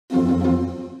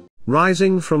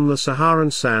Rising from the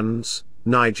Saharan sands,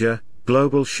 Niger,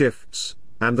 Global Shifts,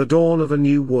 and the Dawn of a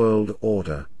New World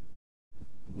Order.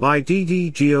 By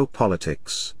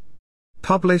Geopolitics.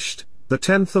 Published, the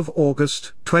 10th of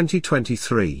August,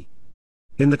 2023.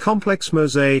 In the complex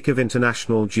mosaic of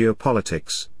international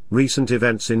geopolitics, recent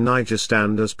events in Niger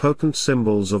stand as potent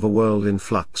symbols of a world in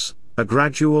flux, a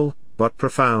gradual, but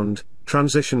profound,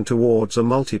 transition towards a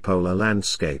multipolar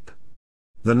landscape.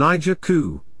 The Niger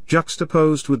coup,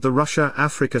 juxtaposed with the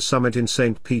Russia-Africa summit in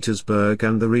St. Petersburg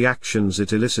and the reactions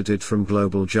it elicited from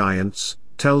global giants,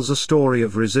 tells a story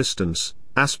of resistance,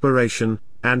 aspiration,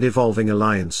 and evolving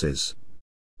alliances.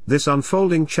 This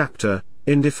unfolding chapter,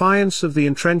 in defiance of the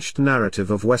entrenched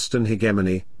narrative of Western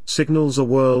hegemony, signals a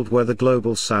world where the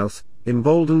global South,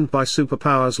 emboldened by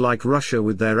superpowers like Russia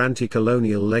with their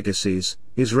anti-colonial legacies,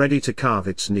 is ready to carve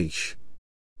its niche.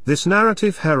 This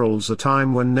narrative heralds a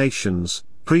time when nations,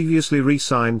 previously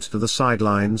resigned to the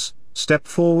sidelines, step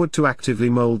forward to actively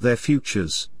mold their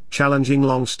futures, challenging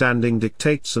long-standing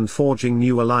dictates and forging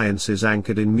new alliances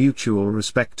anchored in mutual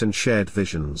respect and shared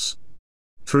visions.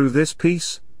 Through this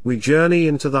piece, we journey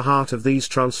into the heart of these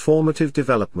transformative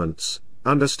developments,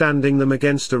 understanding them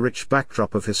against a rich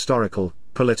backdrop of historical,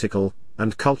 political,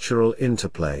 and cultural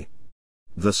interplay.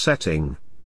 The setting.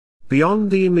 Beyond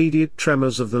the immediate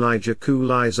tremors of the Niger coup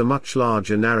lies a much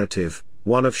larger narrative,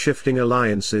 one of shifting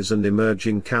alliances and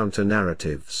emerging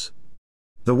counter-narratives.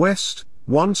 The West,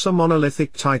 once a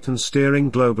monolithic titan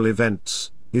steering global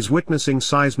events, is witnessing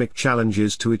seismic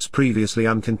challenges to its previously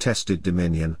uncontested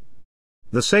dominion.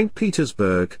 The St.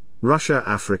 Petersburg,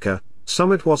 Russia-Africa,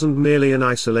 summit wasn't merely an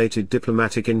isolated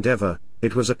diplomatic endeavor,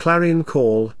 it was a clarion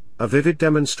call, a vivid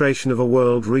demonstration of a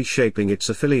world reshaping its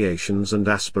affiliations and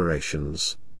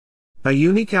aspirations. A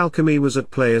unique alchemy was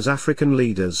at play as African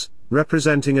leaders,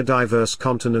 representing a diverse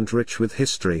continent rich with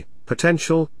history,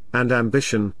 potential, and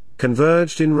ambition,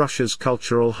 converged in Russia's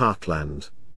cultural heartland.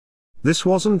 This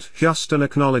wasn't just an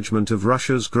acknowledgement of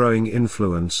Russia's growing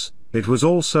influence, it was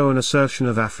also an assertion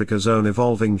of Africa's own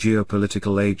evolving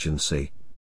geopolitical agency.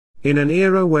 In an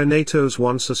era where NATO's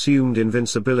once assumed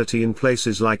invincibility in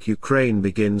places like Ukraine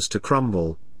begins to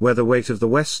crumble, where the weight of the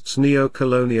West's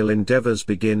neo-colonial endeavors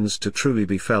begins to truly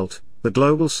be felt, the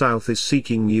global South is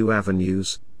seeking new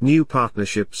avenues, new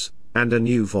partnerships, and a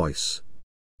new voice.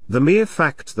 The mere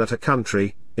fact that a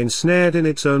country, ensnared in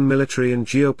its own military and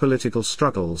geopolitical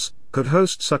struggles, could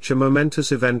host such a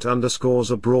momentous event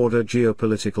underscores a broader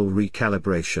geopolitical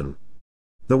recalibration.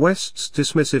 The West's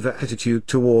dismissive attitude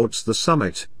towards the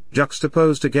summit,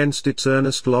 juxtaposed against its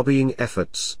earnest lobbying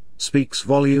efforts, speaks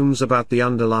volumes about the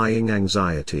underlying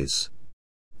anxieties.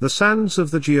 The sands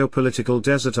of the geopolitical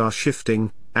desert are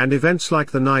shifting, and events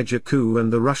like the Niger coup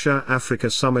and the Russia-Africa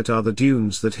summit are the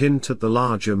dunes that hint at the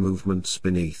larger movements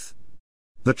beneath.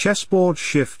 The chessboard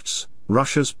shifts,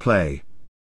 Russia's play.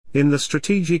 In the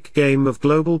strategic game of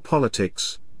global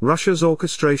politics, Russia's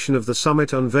orchestration of the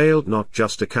summit unveiled not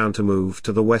just a countermove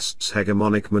to the West's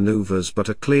hegemonic maneuvers but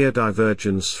a clear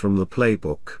divergence from the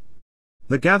playbook.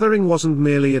 The gathering wasn't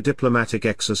merely a diplomatic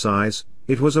exercise,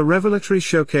 it was a revelatory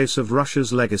showcase of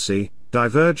Russia's legacy,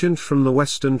 divergent from the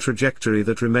Western trajectory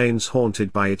that remains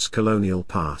haunted by its colonial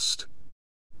past.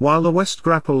 While the West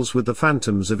grapples with the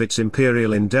phantoms of its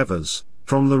imperial endeavors,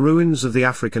 from the ruins of the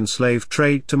African slave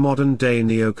trade to modern-day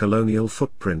neo-colonial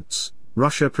footprints,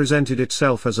 Russia presented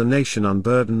itself as a nation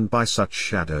unburdened by such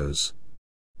shadows.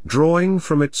 Drawing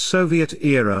from its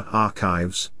Soviet-era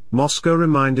archives, Moscow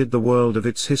reminded the world of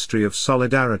its history of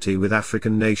solidarity with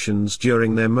African nations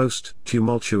during their most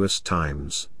tumultuous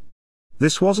times.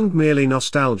 This wasn't merely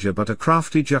nostalgia but a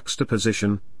crafty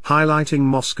juxtaposition, highlighting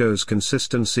Moscow's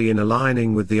consistency in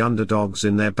aligning with the underdogs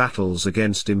in their battles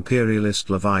against imperialist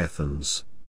leviathans.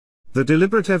 The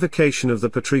deliberate evocation of the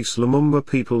Patrice Lumumba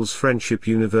People's Friendship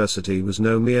University was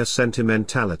no mere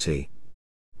sentimentality.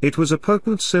 It was a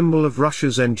potent symbol of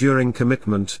Russia's enduring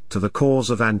commitment to the cause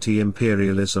of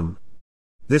anti-imperialism.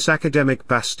 This academic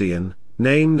bastion,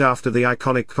 named after the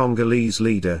iconic Congolese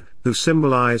leader, who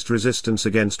symbolized resistance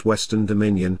against Western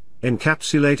dominion,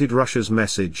 encapsulated Russia's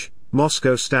message: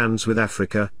 Moscow stands with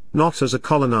Africa, not as a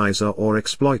colonizer or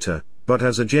exploiter, but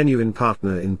as a genuine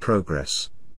partner in progress.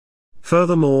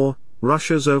 Furthermore,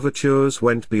 Russia's overtures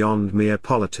went beyond mere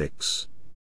politics.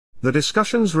 The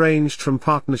discussions ranged from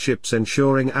partnerships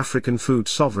ensuring African food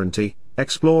sovereignty,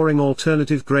 exploring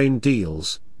alternative grain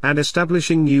deals, and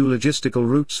establishing new logistical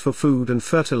routes for food and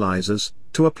fertilizers,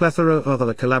 to a plethora of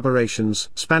other collaborations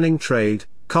spanning trade,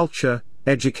 culture,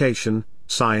 education,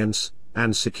 science,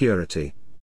 and security.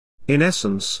 In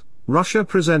essence, Russia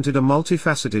presented a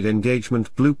multifaceted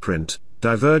engagement blueprint,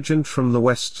 divergent from the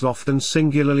West's often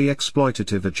singularly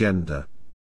exploitative agenda.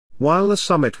 While the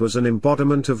summit was an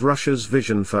embodiment of Russia's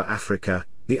vision for Africa,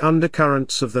 the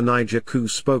undercurrents of the Niger coup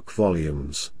spoke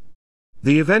volumes.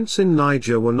 The events in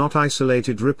Niger were not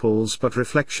isolated ripples but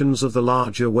reflections of the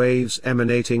larger waves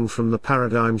emanating from the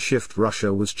paradigm shift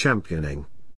Russia was championing.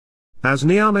 As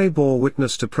Niamey bore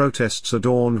witness to protests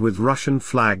adorned with Russian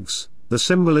flags, the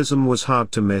symbolism was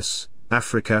hard to miss.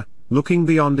 Africa, looking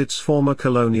beyond its former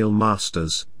colonial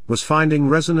masters, was finding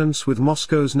resonance with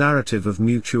Moscow's narrative of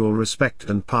mutual respect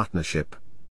and partnership.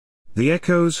 The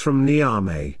echoes from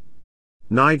Niamey.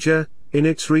 Niger, in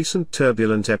its recent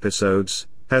turbulent episodes,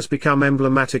 has become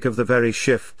emblematic of the very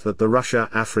shift that the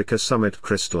Russia-Africa summit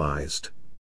crystallized.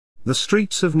 The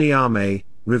streets of Niamey,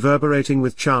 reverberating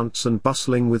with chants and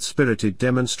bustling with spirited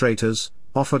demonstrators,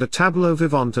 offered a tableau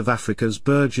vivant of Africa's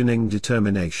burgeoning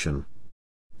determination.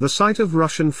 The sight of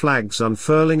Russian flags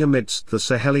unfurling amidst the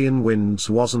Sahelian winds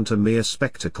wasn't a mere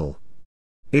spectacle.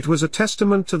 It was a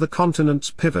testament to the continent's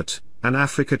pivot, and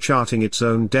Africa charting its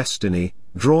own destiny,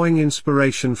 drawing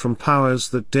inspiration from powers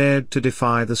that dared to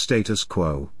defy the status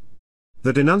quo.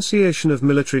 The denunciation of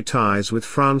military ties with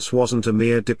France wasn't a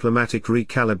mere diplomatic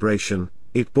recalibration,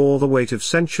 it bore the weight of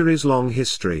centuries-long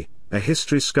history, a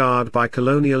history scarred by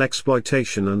colonial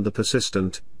exploitation and the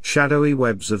persistent, shadowy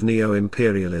webs of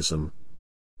neo-imperialism.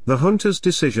 The junta's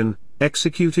decision,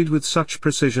 executed with such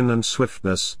precision and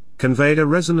swiftness, conveyed a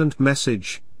resonant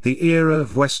message: the era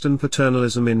of Western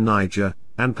paternalism in Niger,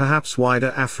 and perhaps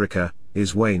wider Africa,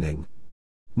 is waning.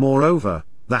 Moreover,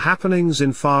 the happenings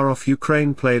in far-off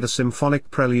Ukraine played a symphonic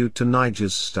prelude to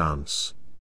Niger's stance.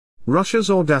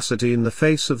 Russia's audacity in the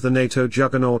face of the NATO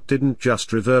juggernaut didn't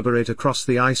just reverberate across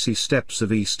the icy steppes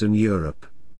of Eastern Europe.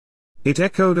 It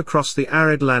echoed across the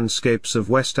arid landscapes of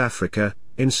West Africa,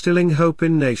 instilling hope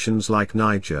in nations like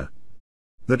Niger.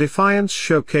 The defiance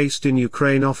showcased in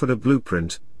Ukraine offered a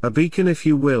blueprint, a beacon if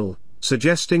you will,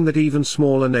 suggesting that even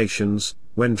smaller nations,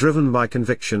 when driven by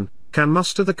conviction, can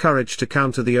muster the courage to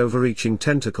counter the overreaching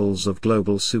tentacles of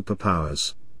global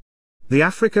superpowers. The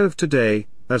Africa of today,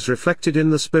 as reflected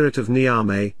in the spirit of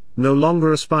Niamey, no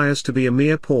longer aspires to be a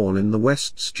mere pawn in the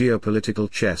West's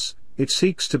geopolitical chess. It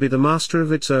seeks to be the master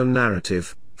of its own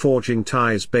narrative, forging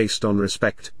ties based on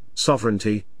respect,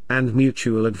 sovereignty, and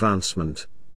mutual advancement.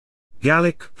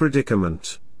 Gallic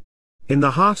predicament. In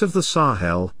the heart of the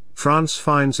Sahel, France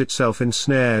finds itself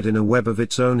ensnared in a web of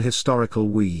its own historical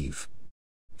weave.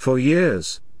 For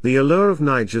years, the allure of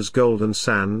Niger's golden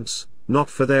sands, not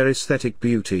for their aesthetic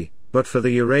beauty, but for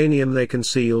the uranium they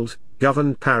concealed,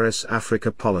 governed Paris'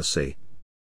 Africa policy.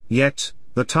 Yet,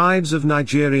 the tides of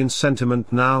Nigerian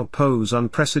sentiment now pose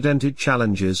unprecedented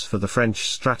challenges for the French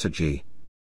strategy.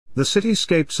 The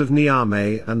cityscapes of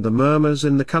Niamey and the murmurs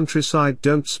in the countryside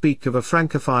don't speak of a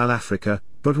Francophile Africa,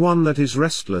 but one that is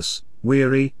restless,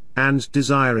 weary, and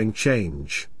desiring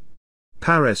change.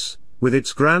 Paris, with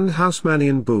its grand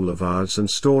Haussmannian boulevards and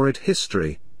storied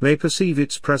history, may perceive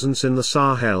its presence in the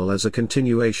Sahel as a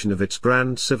continuation of its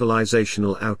grand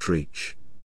civilizational outreach.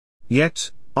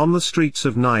 Yet, on the streets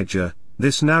of Niger,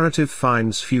 this narrative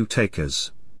finds few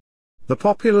takers. The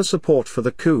popular support for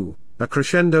the coup, a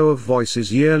crescendo of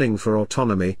voices yearning for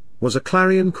autonomy, was a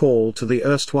clarion call to the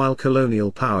erstwhile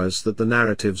colonial powers that the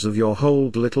narratives of your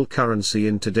hold little currency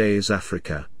in today's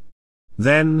Africa.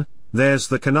 Then, there's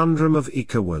the conundrum of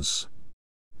ECOWAS.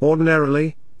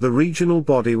 Ordinarily, the regional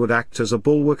body would act as a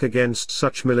bulwark against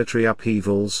such military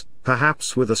upheavals,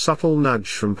 perhaps with a subtle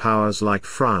nudge from powers like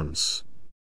France.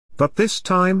 But this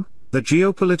time, the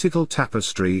geopolitical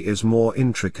tapestry is more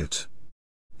intricate.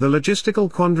 The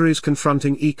logistical quandaries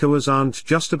confronting ECOWAS aren't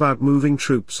just about moving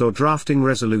troops or drafting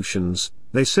resolutions,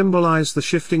 they symbolize the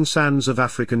shifting sands of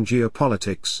African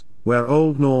geopolitics, where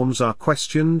old norms are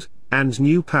questioned, and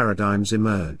new paradigms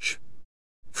emerge.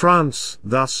 France,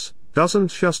 thus,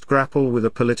 doesn't just grapple with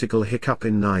a political hiccup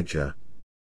in Niger.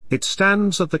 It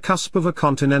stands at the cusp of a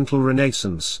continental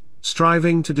renaissance,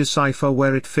 striving to decipher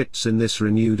where it fits in this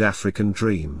renewed African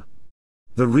dream.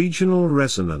 The regional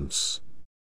resonance.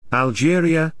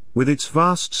 Algeria, with its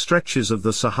vast stretches of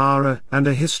the Sahara and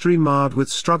a history marred with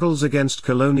struggles against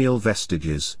colonial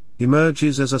vestiges,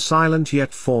 emerges as a silent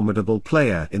yet formidable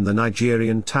player in the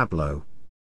Nigerian tableau.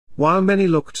 While many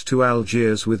looked to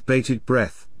Algiers with bated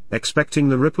breath, expecting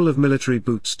the ripple of military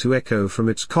boots to echo from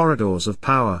its corridors of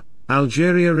power,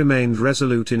 Algeria remained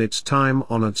resolute in its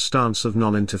time-honored stance of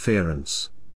non-interference.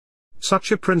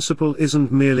 Such a principle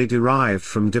isn't merely derived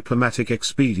from diplomatic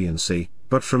expediency,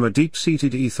 but from a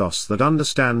deep-seated ethos that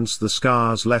understands the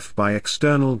scars left by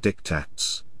external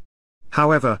diktats.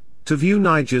 However, to view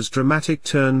Niger's dramatic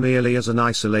turn merely as an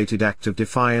isolated act of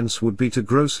defiance would be to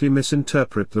grossly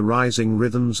misinterpret the rising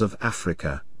rhythms of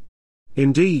Africa.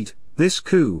 Indeed, this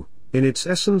coup, in its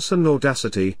essence and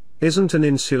audacity, isn't an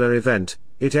insular event,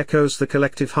 it echoes the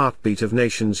collective heartbeat of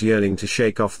nations yearning to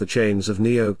shake off the chains of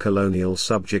neo-colonial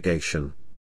subjugation.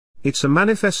 It's a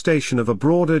manifestation of a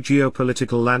broader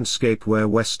geopolitical landscape where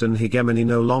Western hegemony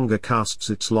no longer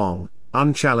casts its long,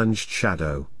 unchallenged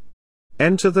shadow.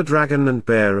 Enter the dragon and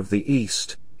bear of the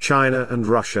East, China and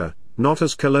Russia, not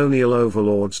as colonial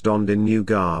overlords donned in new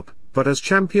garb, but as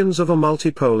champions of a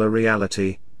multipolar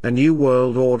reality, a new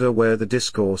world order where the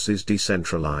discourse is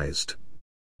decentralized.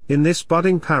 In this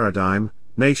budding paradigm,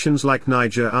 nations like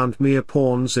Niger aren't mere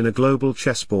pawns in a global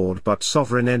chessboard but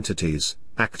sovereign entities,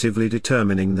 actively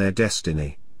determining their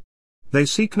destiny. They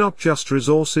seek not just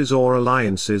resources or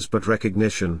alliances but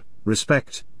recognition,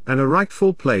 respect, and a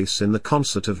rightful place in the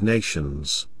concert of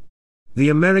nations. The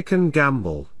American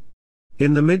gamble.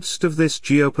 In the midst of this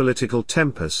geopolitical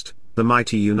tempest, the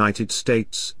mighty United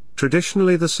States,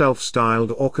 traditionally the self-styled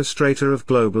orchestrator of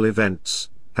global events,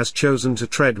 has chosen to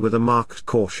tread with a marked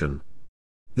caution.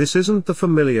 This isn't the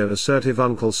familiar assertive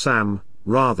Uncle Sam,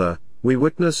 rather, we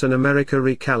witness an America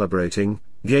recalibrating,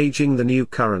 gauging the new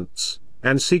currents,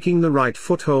 and seeking the right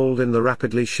foothold in the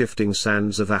rapidly shifting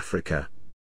sands of Africa.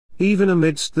 Even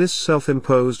amidst this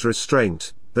self-imposed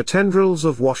restraint, the tendrils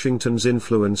of Washington's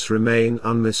influence remain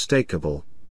unmistakable.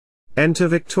 Enter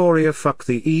Victoria Fuck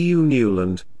the EU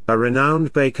Newland, a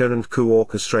renowned baker and coup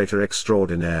orchestrator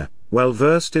extraordinaire, well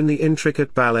versed in the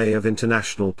intricate ballet of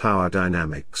international power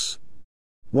dynamics.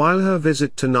 While her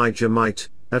visit to Niger might,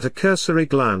 at a cursory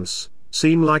glance,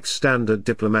 seem like standard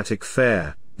diplomatic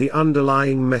fare, the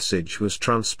underlying message was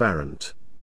transparent.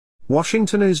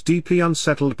 Washington is deeply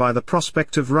unsettled by the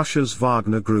prospect of Russia's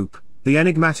Wagner Group, the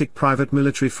enigmatic private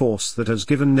military force that has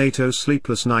given NATO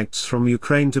sleepless nights from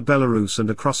Ukraine to Belarus and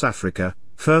across Africa,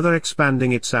 further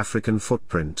expanding its African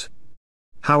footprint.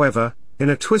 However, in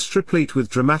a twist replete with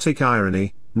dramatic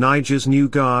irony, Niger's new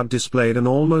guard displayed an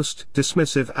almost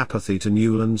dismissive apathy to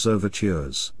Newland's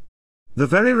overtures. The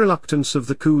very reluctance of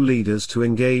the coup leaders to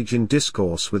engage in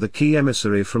discourse with a key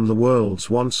emissary from the world's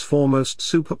once foremost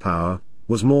superpower,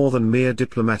 was more than mere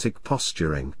diplomatic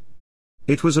posturing.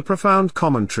 It was a profound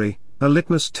commentary, a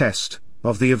litmus test,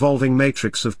 of the evolving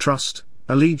matrix of trust,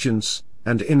 allegiance,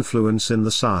 and influence in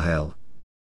the Sahel.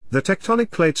 The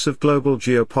tectonic plates of global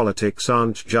geopolitics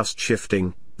aren't just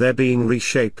shifting, they're being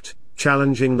reshaped,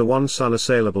 challenging the once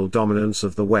unassailable dominance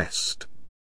of the West.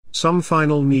 Some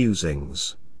final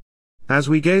musings. As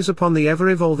we gaze upon the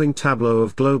ever-evolving tableau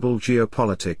of global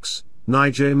geopolitics,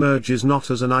 Niger emerges not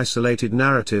as an isolated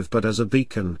narrative but as a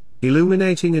beacon,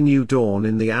 illuminating a new dawn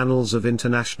in the annals of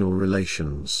international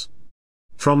relations.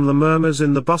 From the murmurs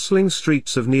in the bustling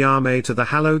streets of Niamey to the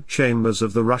hallowed chambers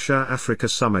of the Russia-Africa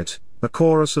Summit, a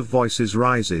chorus of voices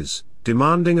rises,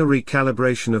 demanding a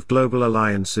recalibration of global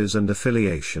alliances and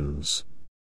affiliations.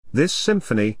 This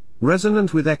symphony,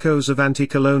 resonant with echoes of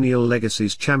anti-colonial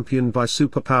legacies championed by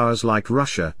superpowers like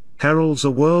Russia, heralds a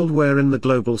world wherein the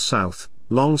global South,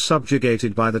 long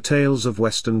subjugated by the tales of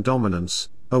Western dominance,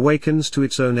 awakens to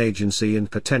its own agency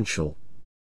and potential.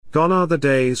 Gone are the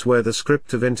days where the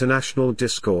script of international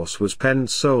discourse was penned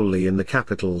solely in the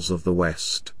capitals of the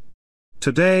West.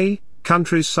 Today,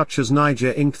 countries such as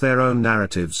Niger ink their own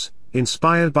narratives,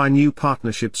 inspired by new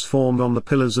partnerships formed on the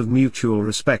pillars of mutual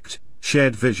respect,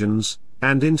 shared visions,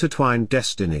 and intertwined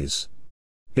destinies.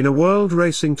 In a world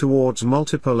racing towards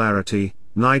multipolarity,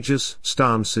 Niger's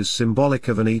stance is symbolic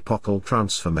of an epochal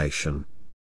transformation.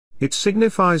 It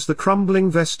signifies the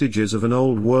crumbling vestiges of an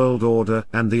old world order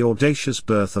and the audacious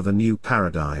birth of a new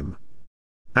paradigm.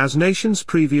 As nations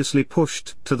previously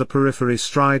pushed to the periphery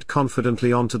stride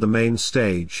confidently onto the main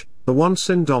stage, the once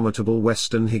indomitable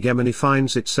Western hegemony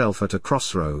finds itself at a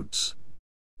crossroads.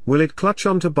 Will it clutch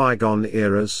onto bygone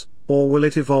eras, or will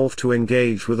it evolve to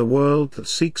engage with a world that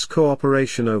seeks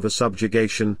cooperation over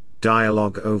subjugation,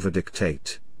 dialogue over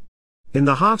dictate? In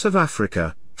the heart of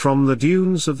Africa, from the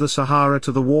dunes of the Sahara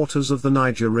to the waters of the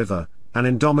Niger River, an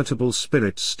indomitable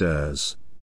spirit stirs.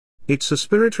 It's a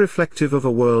spirit reflective of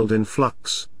a world in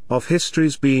flux, of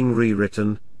histories being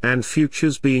rewritten, and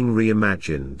futures being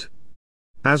reimagined.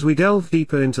 As we delve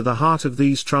deeper into the heart of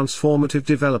these transformative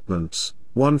developments,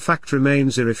 one fact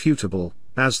remains irrefutable: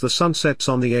 as the sun sets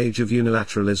on the age of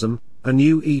unilateralism, a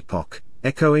new epoch,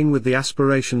 echoing with the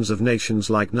aspirations of nations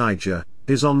like Niger,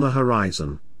 is on the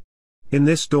horizon. In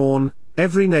this dawn,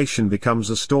 every nation becomes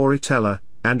a storyteller,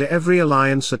 and every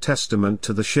alliance a testament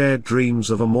to the shared dreams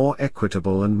of a more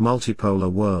equitable and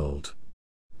multipolar world.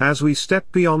 As we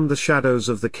step beyond the shadows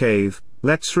of the cave,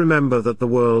 let's remember that the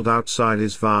world outside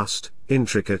is vast,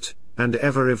 intricate, and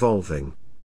ever-evolving.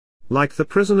 Like the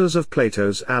prisoners of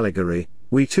Plato's allegory,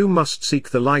 we too must seek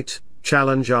the light,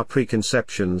 challenge our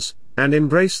preconceptions, and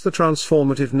embrace the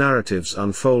transformative narratives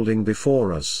unfolding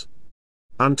before us.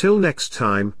 Until next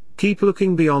time, keep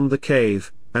looking beyond the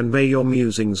cave, and may your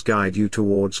musings guide you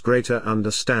towards greater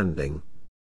understanding.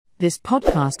 This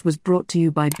podcast was brought to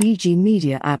you by BG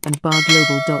Media App and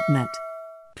barglobal.net.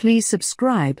 Please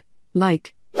subscribe,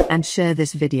 like, and share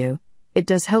this video. It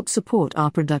does help support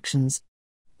our productions.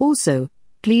 Also,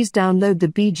 please download the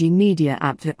BG Media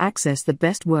app to access the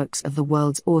best works of the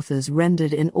world's authors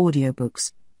rendered in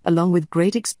audiobooks, along with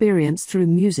great experience through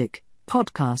music,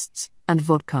 podcasts, and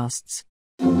vodcasts.